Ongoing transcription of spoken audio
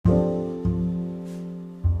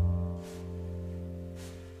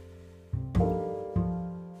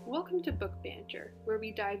Welcome to Book Banter, where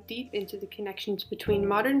we dive deep into the connections between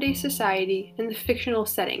modern-day society and the fictional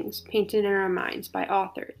settings painted in our minds by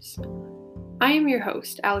authors. I am your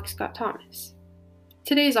host, Alex Scott Thomas.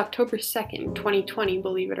 Today is October 2nd, 2020,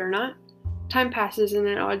 believe it or not. Time passes in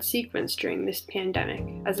an odd sequence during this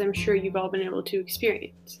pandemic, as I'm sure you've all been able to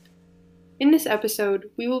experience. In this episode,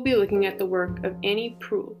 we will be looking at the work of Annie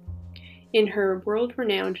Proulx in her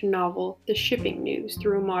world-renowned novel, The Shipping News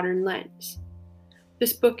Through a Modern Lens.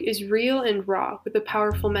 This book is real and raw with a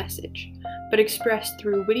powerful message, but expressed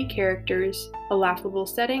through witty characters, a laughable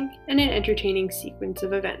setting, and an entertaining sequence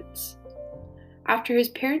of events. After his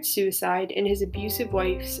parents' suicide and his abusive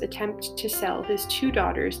wife's attempt to sell his two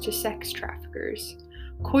daughters to sex traffickers,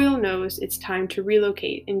 Coyle knows it's time to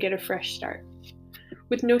relocate and get a fresh start.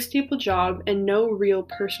 With no stable job and no real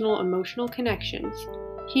personal emotional connections,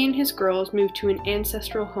 he and his girls move to an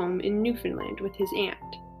ancestral home in Newfoundland with his aunt.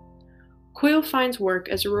 Coyle finds work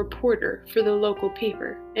as a reporter for the local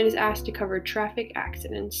paper and is asked to cover traffic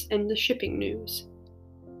accidents and the shipping news.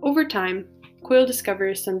 Over time, Coyle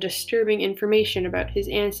discovers some disturbing information about his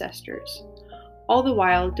ancestors, all the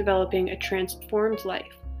while developing a transformed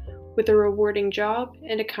life, with a rewarding job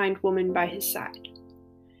and a kind woman by his side.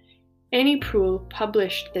 Annie Proulx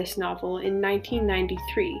published this novel in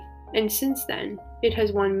 1993, and since then, it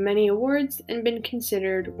has won many awards and been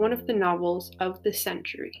considered one of the novels of the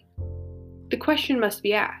century. The question must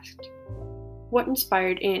be asked, what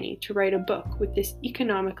inspired Annie to write a book with this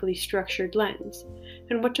economically structured lens,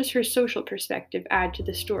 and what does her social perspective add to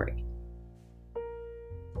the story?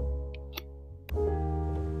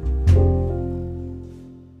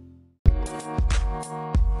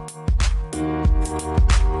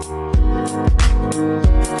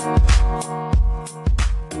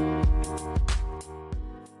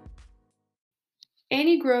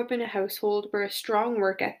 Annie grew up in a household where a strong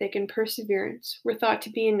work ethic and perseverance were thought to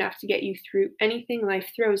be enough to get you through anything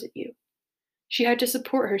life throws at you. She had to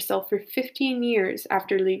support herself for 15 years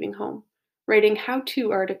after leaving home, writing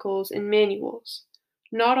how-to articles and manuals.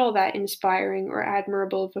 Not all that inspiring or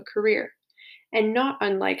admirable of a career, and not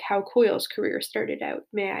unlike how Coyle's career started out,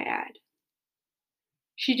 may I add.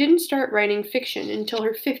 She didn't start writing fiction until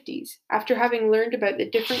her 50s, after having learned about the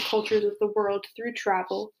different cultures of the world through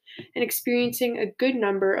travel and experiencing a good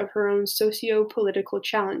number of her own socio-political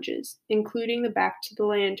challenges, including the Back to the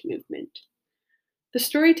Land movement. The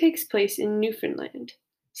story takes place in Newfoundland,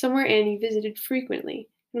 somewhere Annie visited frequently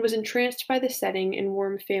and was entranced by the setting and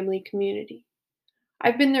warm family community.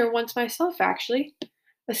 I've been there once myself, actually.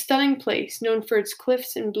 A stunning place known for its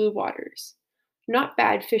cliffs and blue waters. Not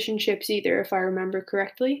bad fish and chips either, if I remember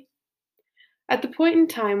correctly. At the point in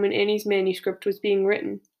time when Annie's manuscript was being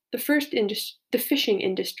written, the fishing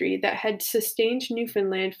industry that had sustained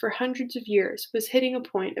Newfoundland for hundreds of years was hitting a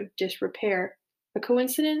point of disrepair. A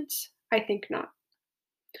coincidence? I think not.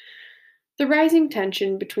 The rising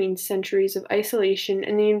tension between centuries of isolation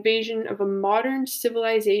and the invasion of a modern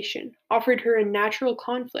civilization offered her a natural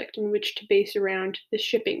conflict in which to base around the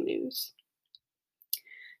shipping news.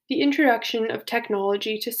 The introduction of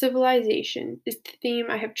technology to civilization is the theme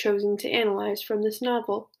I have chosen to analyze from this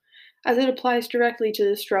novel, as it applies directly to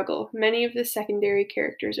the struggle many of the secondary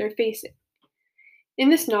characters are facing. In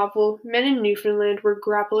this novel, men in Newfoundland were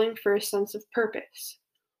grappling for a sense of purpose.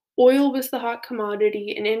 Oil was the hot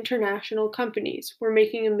commodity, and international companies were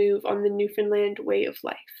making a move on the Newfoundland way of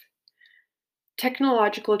life.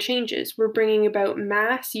 Technological changes were bringing about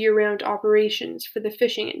mass year-round operations for the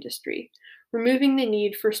fishing industry, removing the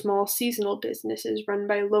need for small seasonal businesses run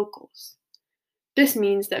by locals. This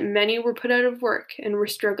means that many were put out of work and were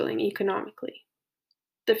struggling economically.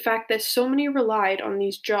 The fact that so many relied on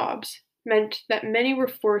these jobs meant that many were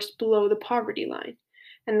forced below the poverty line,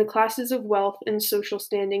 and the classes of wealth and social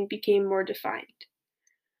standing became more defined.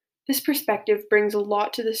 This perspective brings a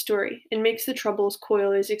lot to the story and makes the troubles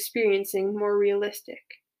Coyle is experiencing more realistic,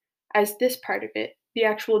 as this part of it, the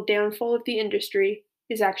actual downfall of the industry,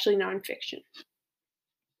 is actually nonfiction.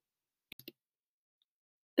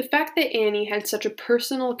 The fact that Annie had such a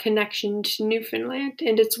personal connection to Newfoundland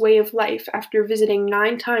and its way of life after visiting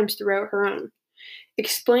 9 times throughout her own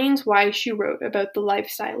explains why she wrote about the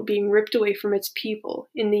lifestyle being ripped away from its people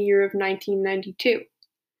in the year of 1992.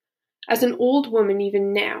 As an old woman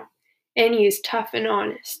even now, Annie is tough and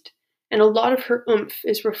honest, and a lot of her oomph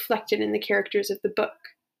is reflected in the characters of the book.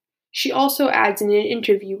 She also adds in an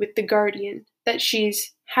interview with The Guardian that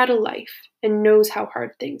she's had a life and knows how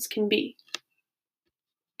hard things can be.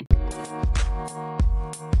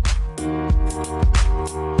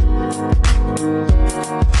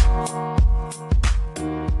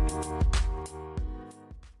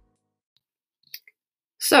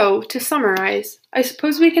 So, to summarize, I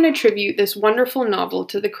suppose we can attribute this wonderful novel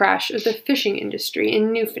to the crash of the fishing industry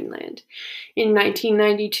in Newfoundland in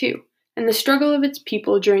 1992 and the struggle of its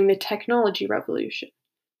people during the technology revolution.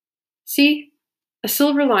 See? A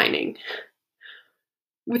silver lining.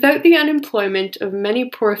 Without the unemployment of many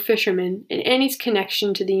poor fishermen and Annie's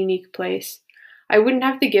connection to the unique place, I wouldn't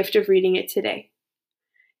have the gift of reading it today.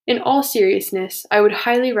 In all seriousness, I would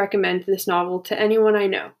highly recommend this novel to anyone I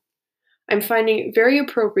know. I'm finding it very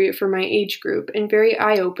appropriate for my age group and very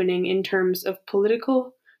eye-opening in terms of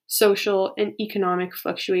political, social, and economic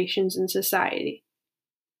fluctuations in society.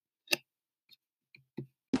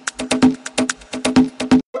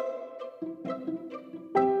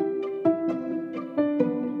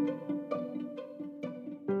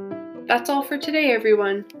 That's all for today,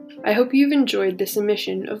 everyone. I hope you've enjoyed this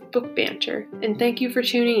emission of Book Banter, and thank you for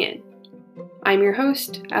tuning in. I'm your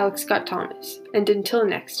host, Alex Scott Thomas, and until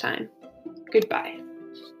next time, goodbye.